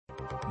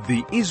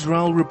The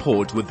Israel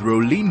Report with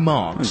Rolene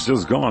Marks. It's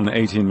just gone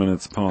 18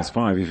 minutes past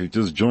 5. If you've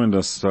just joined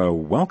us,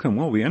 welcome.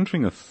 Well, we're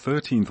entering a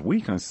 13th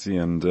week, I see,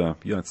 and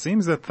it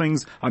seems that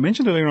things, I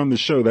mentioned earlier on the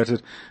show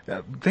that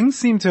things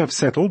seem to have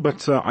settled,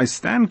 but I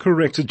stand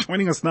corrected.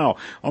 Joining us now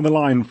on the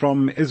line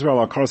from Israel,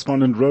 our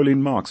correspondent Rolene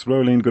Marks.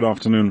 Rolene, good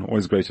afternoon.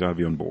 Always great to have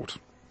you on board.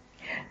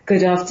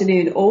 Good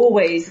afternoon.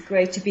 Always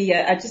great to be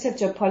here. I just have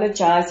to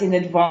apologize in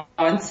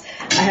advance.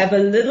 I have a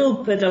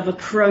little bit of a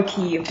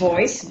croaky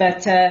voice,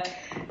 but I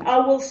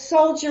will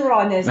soldier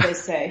on, as they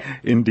say.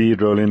 Indeed,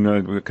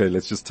 Rolene. Okay,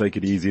 let's just take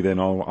it easy then.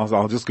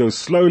 I'll just go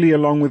slowly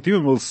along with you,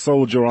 and we'll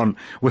soldier on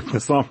with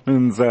this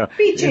afternoon's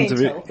be gentle.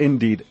 interview.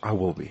 Indeed, I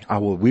will be.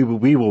 We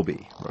will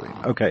be,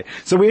 Rolene. Okay,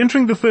 so we're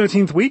entering the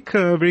 13th week.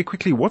 Very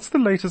quickly, what's the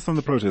latest on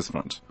the protest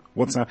front?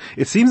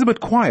 It seems a bit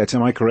quiet.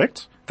 Am I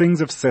correct? Things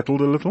have settled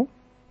a little.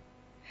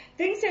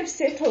 Things have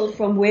settled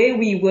from where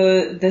we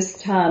were this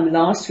time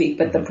last week,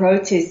 but the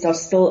protests are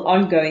still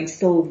ongoing,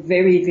 still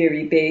very,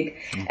 very big.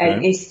 Okay.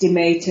 An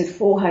estimated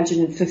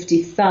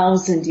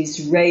 450,000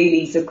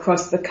 Israelis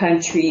across the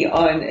country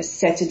on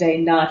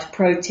Saturday night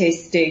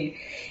protesting.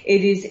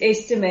 It is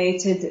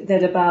estimated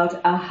that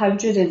about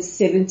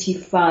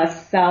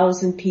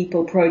 175,000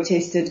 people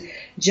protested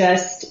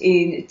just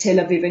in Tel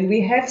Aviv. And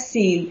we have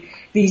seen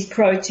these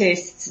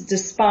protests,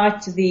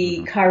 despite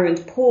the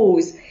current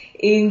pause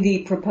in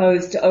the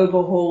proposed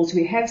overhauls,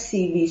 we have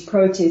seen these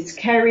protests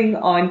carrying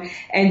on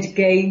and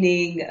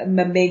gaining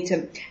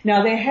momentum.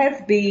 Now, there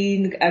have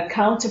been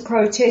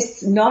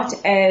counter-protests, not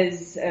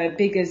as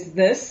big as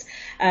this.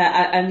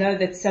 I know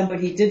that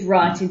somebody did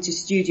write into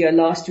studio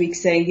last week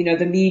saying,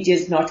 the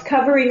media's not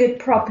covering it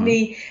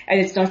properly and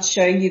it's not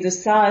showing you the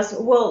size.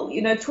 Well,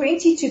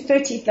 20 to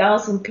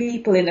 30,000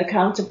 people in a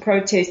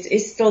counter-protest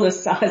is still a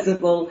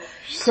sizable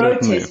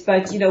protest,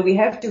 but, we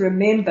have to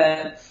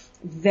remember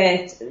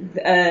that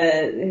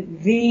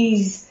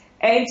these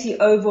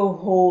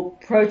anti-overhaul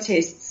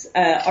protests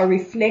are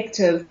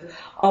reflective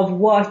of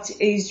what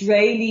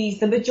Israelis,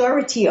 the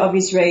majority of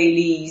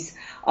Israelis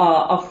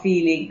are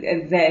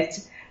feeling, that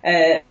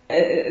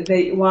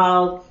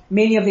while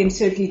many of them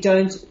certainly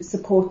don't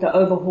support the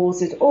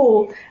overhauls at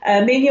all,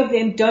 many of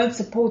them don't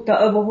support the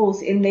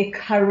overhauls in their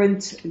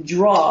current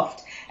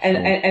draft.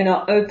 And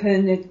are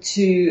open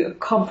to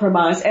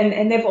compromise.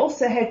 And they've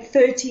also had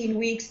 13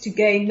 weeks to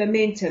gain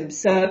momentum.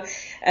 So,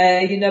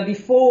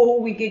 before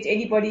we get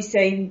anybody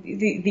saying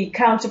the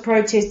counter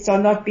protests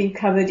are not being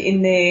covered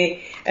in there,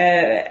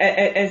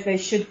 as they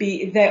should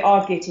be, they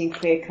are getting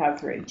fair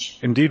coverage.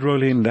 Indeed,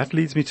 Rolene, that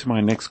leads me to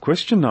my next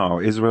question now.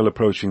 Israel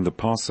approaching the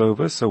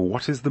Passover. So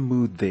what is the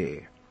mood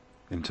there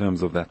in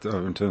terms of that,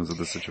 in terms of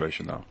the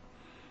situation now?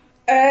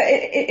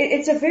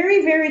 It's a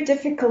very, very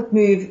difficult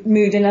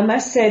mood, and I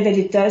must say that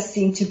it does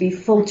seem to be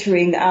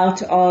filtering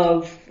out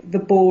of the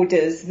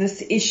borders.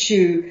 This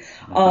issue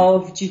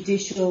of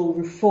judicial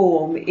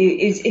reform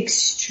is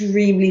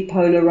extremely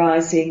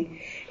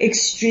polarizing,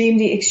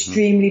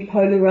 extremely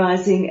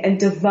polarizing and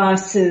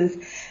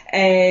divisive.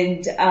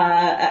 And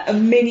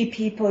many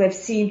people have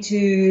seemed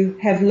to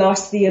have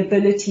lost the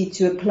ability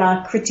to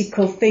apply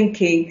critical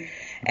thinking,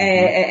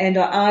 and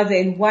are either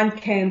in one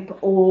camp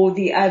or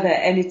the other,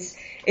 and it's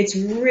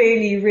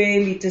really,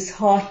 really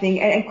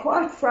disheartening and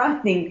quite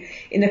frightening.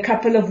 In a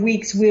couple of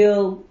weeks,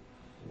 we'll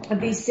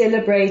be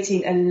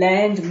celebrating a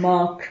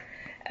landmark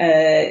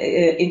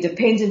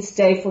Independence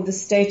Day for the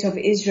State of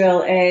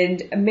Israel,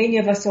 and many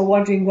of us are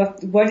wondering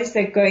what is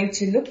that going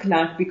to look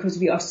like, because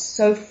we are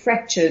so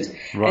fractured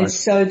and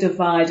so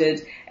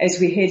divided as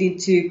we head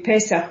into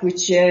Pesach,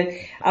 which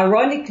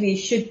ironically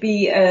should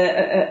be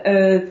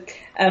a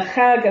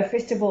Chag, a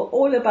festival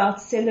all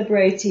about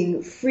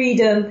celebrating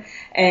freedom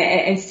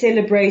and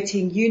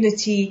celebrating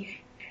unity.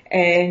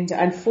 And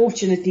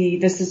unfortunately,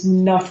 this is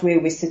not where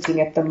we're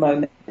sitting at the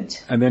moment.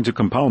 And then to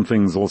compound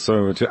things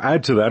also, to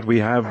add to that, we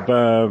have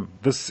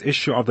this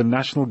issue of the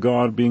National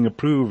Guard being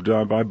approved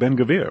by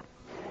Ben-Gvir.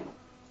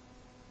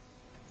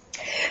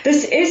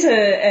 This is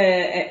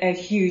a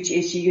huge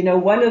issue.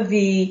 One of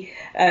the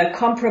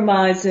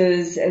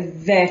compromises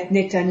that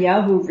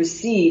Netanyahu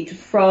received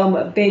from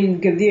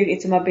Ben-Gvir,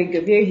 Itamar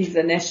Ben-Gvir, he's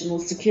the National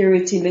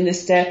Security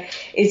Minister,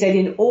 is that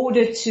in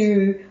order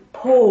to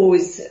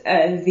pause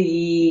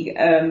the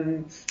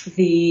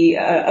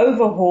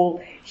overhaul,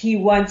 he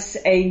wants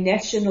a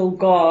National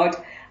Guard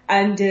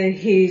under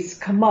his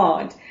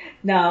command.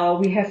 Now,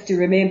 we have to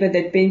remember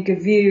that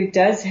Ben-Gvir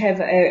does have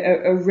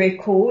a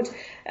record,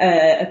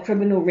 a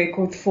criminal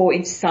record for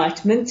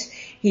incitement.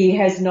 He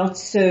has not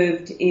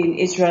served in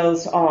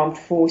Israel's armed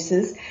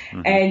forces.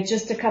 And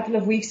just a couple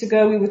of weeks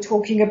ago, we were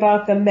talking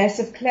about the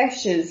massive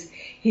clashes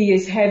he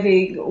is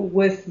having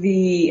with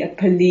the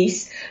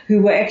police,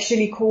 who were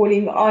actually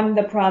calling on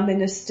the Prime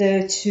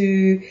Minister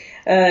to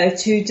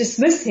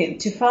dismiss him,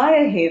 to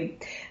fire him.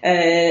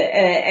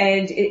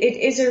 And it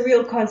is a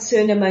real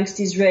concern amongst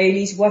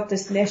Israelis what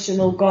this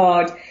National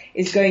Guard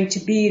is going to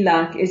be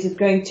like. Is it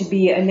going to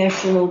be a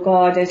National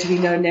Guard as we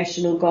know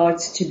National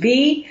Guards to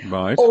be?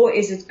 Right. Or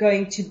is it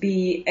going to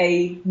be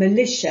a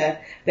militia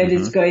that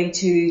is going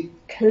to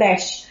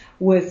clash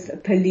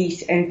with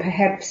police and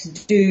perhaps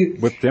do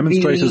with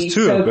demonstrators the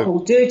too,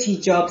 so-called dirty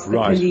jobs the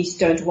right. police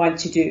don't want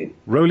to do.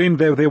 Rolene,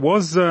 there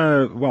was,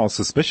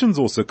 suspicions,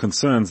 also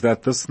concerns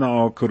that this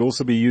now could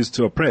also be used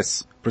to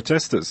oppress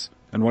protesters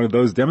and one of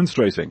those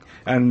demonstrating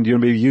and,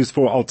 be used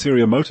for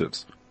ulterior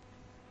motives.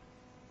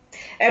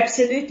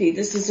 Absolutely.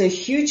 This is a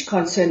huge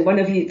concern. One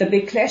of the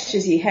big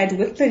clashes he had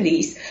with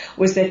police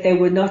was that they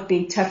were not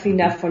being tough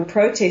enough on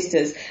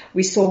protesters.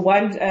 We saw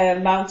one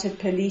mounted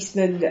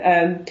policeman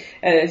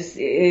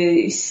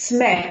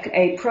smack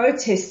a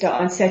protester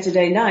on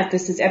Saturday night.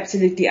 This is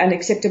absolutely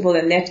unacceptable,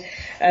 and that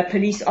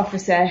police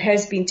officer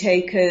has been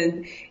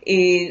taken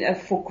in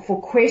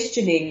for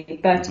questioning.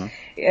 But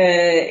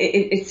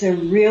it's a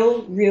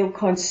real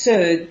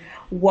concern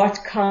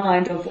what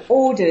kind of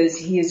orders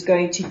he is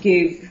going to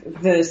give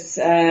this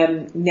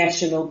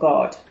National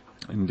Guard.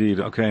 Indeed.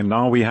 Okay,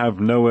 now we have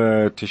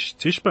Noah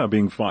Tishba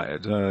being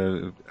fired,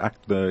 the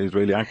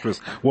Israeli actress.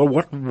 Well,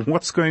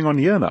 what's going on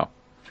here now?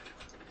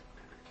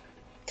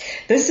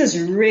 This is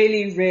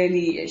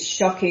really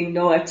shocking.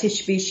 Noah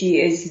Tishby, she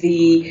is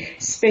the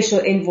special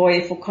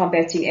envoy for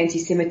combating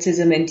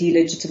anti-Semitism and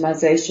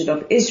delegitimization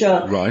of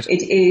Israel. Right.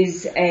 It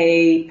is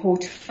a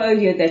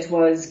portfolio that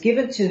was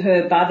given to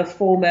her by the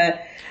former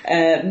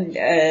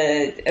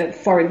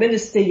foreign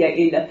minister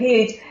Yair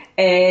Lapid,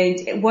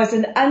 and it was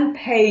an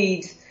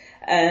unpaid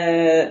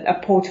a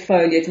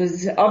portfolio. It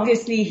was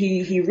obviously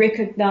he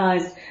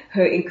recognized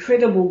her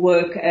incredible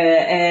work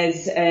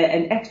as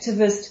an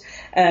activist.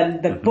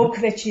 The book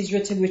that she's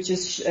written, which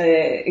is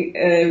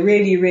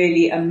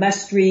really a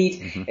must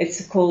read.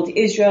 It's called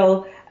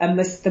Israel,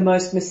 the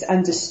most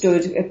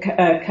misunderstood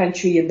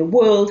country in the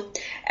world.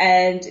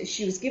 And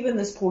she was given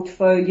this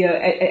portfolio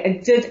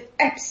and did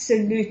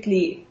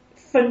absolutely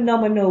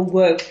phenomenal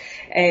work.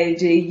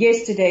 And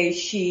yesterday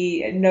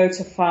she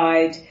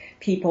notified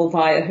people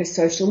via her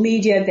social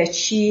media that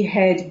she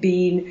had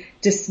been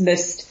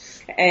dismissed.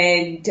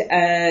 And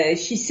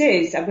she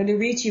says, I'm going to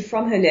read you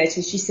from her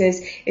letter. She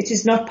says, "It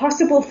is not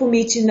possible for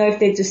me to know if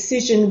their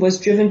decision was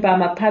driven by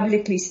my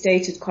publicly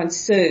stated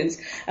concerns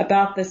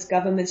about this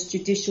government's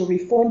judicial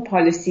reform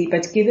policy,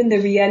 but given the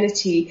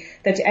reality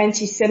that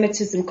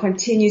anti-Semitism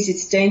continues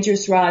its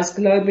dangerous rise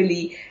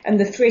globally and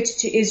the threat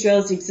to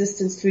Israel's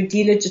existence through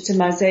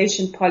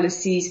delegitimization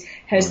policies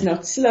has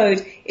not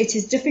slowed, it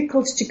is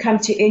difficult to come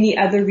to any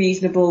other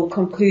reasonable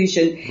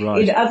conclusion."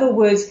 Right. In other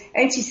words,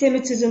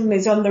 anti-Semitism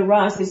is on the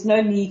rise. There's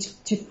no need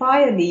to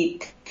fire me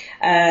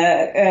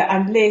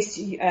unless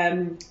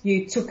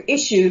you took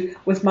issue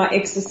with my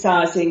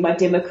exercising my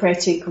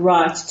democratic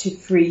right to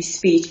free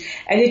speech.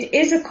 And it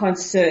is a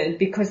concern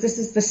because this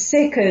is the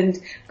second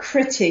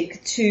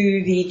critic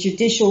to the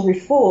judicial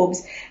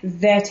reforms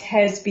that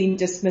has been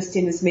dismissed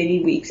in as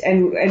many weeks.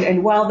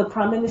 And while the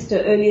Prime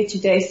Minister earlier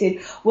today said,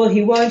 well,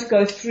 he won't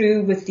go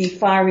through with the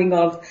firing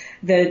of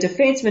the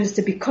Defense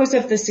Minister because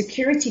of the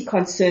security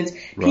concerns,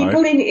 right.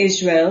 People in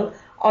Israel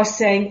are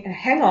saying,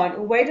 hang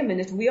on, wait a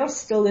minute, we are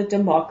still a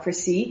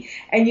democracy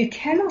and you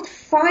cannot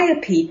fire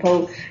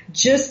people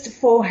just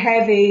for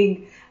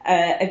having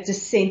a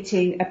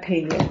dissenting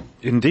opinion.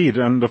 Indeed,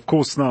 and of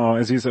course now,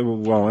 as you say,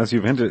 well, as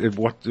you've hinted,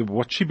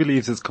 what she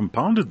believes has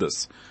compounded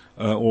this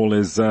all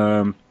is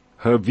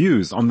her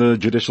views on the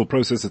judicial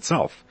process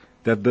itself.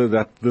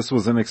 That this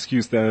was an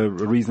excuse, a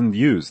reason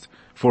used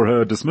for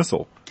her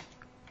dismissal.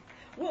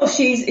 Well,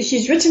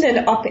 she's written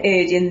an op-ed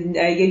in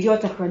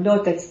Yediot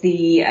Ahronot, that's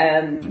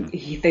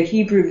the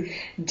Hebrew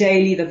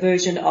daily, the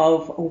version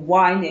of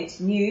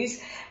Ynet News,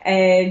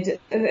 and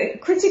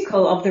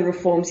critical of the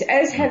reforms,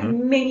 as have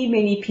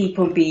many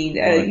people been.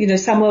 Right.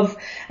 Some of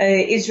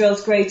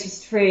Israel's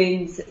greatest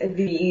friends,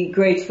 the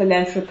great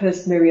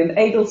philanthropist Miriam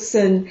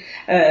Edelson,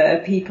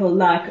 people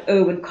like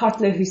Erwin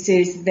Kotler, who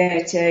says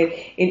that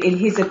in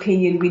his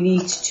opinion we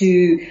need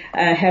to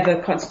have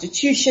a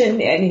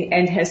constitution,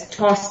 and has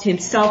tasked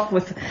himself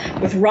with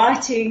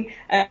writing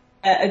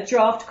a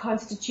draft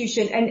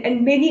constitution,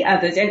 and many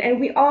others. And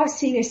we are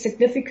seeing a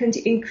significant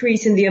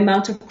increase in the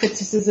amount of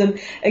criticism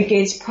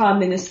against Prime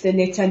Minister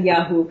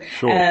Netanyahu.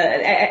 Sure.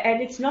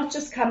 And it's not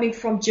just coming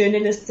from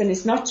journalists, and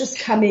it's not just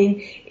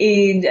coming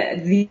in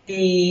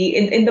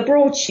the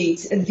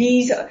broadsheets.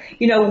 These,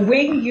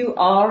 when you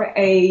are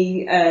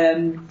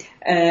a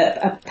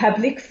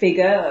public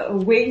figure,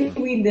 when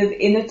we live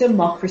in a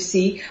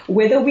democracy,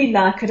 whether we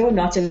like it or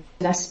not, and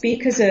I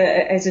speak as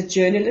a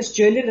journalist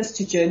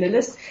to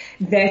journalist,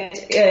 that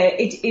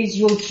it is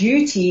your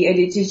duty and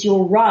it is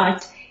your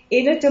right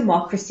in a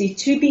democracy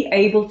to be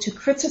able to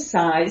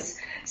criticize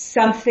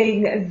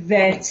something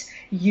that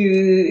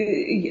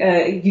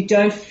you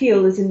don't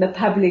feel is in the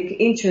public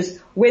interest,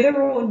 whether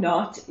or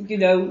not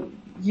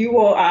you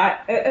or I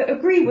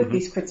agree with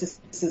these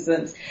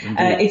criticisms.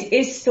 It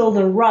is still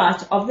the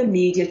right of the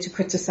media to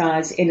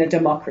criticize in a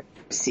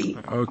democracy.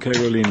 Okay,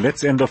 Rolene,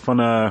 let's end off on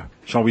a,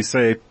 shall we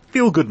say,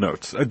 feel-good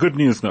note, a good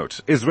news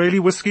note. Israeli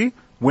whiskey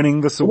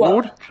winning this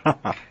award?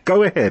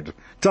 Go ahead.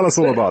 Tell us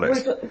all about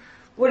it.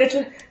 Well,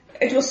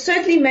 it will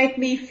certainly make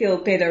me feel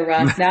better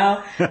right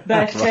now.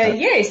 But Right.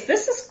 yes,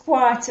 this is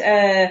quite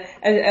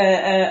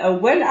a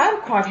win.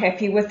 I'm quite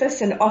happy with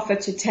this and offer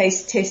to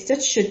test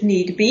it should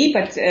need be,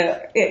 but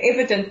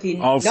evidently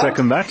I'll not.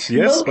 second that,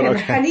 yes, Milk but and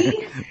okay.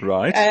 honey,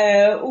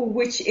 Right.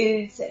 which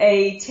is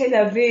a Tel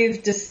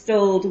Aviv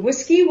distilled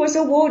whiskey, was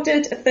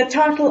awarded the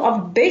title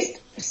of Best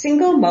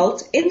Single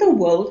Malt in the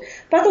World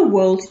by the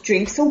World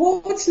Drinks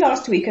Awards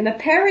last week. And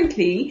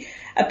apparently,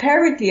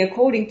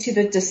 according to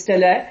the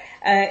distiller,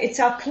 it's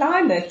our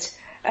climate.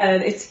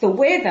 It's the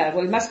weather.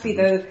 Well, it must be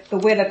the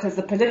weather, because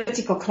the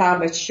political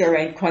climate sure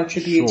ain't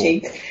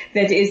contributing. Sure.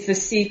 That is the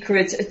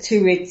secret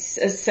to its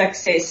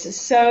success.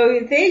 So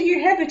there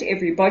you have it,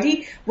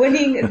 everybody.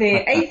 Winning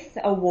their 8th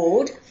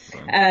award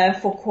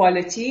for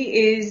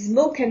quality is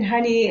Milk and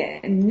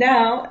Honey,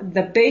 now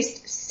the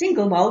best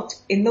single malt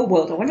in the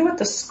world. I wonder what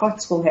the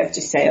Scots will have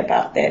to say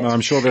about that.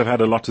 I'm sure they've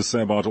had a lot to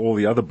say about all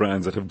the other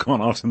brands that have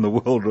gone out in the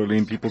world,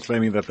 Rolene. People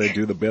claiming that they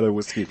do the better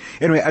whiskey.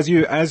 Anyway, as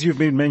you've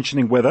been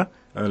mentioning weather,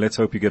 let's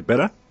hope you get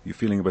better. You're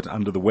feeling a bit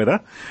under the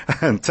weather.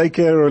 And take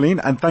care, Rolene.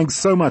 And thanks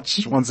so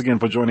much once again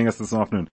for joining us this afternoon.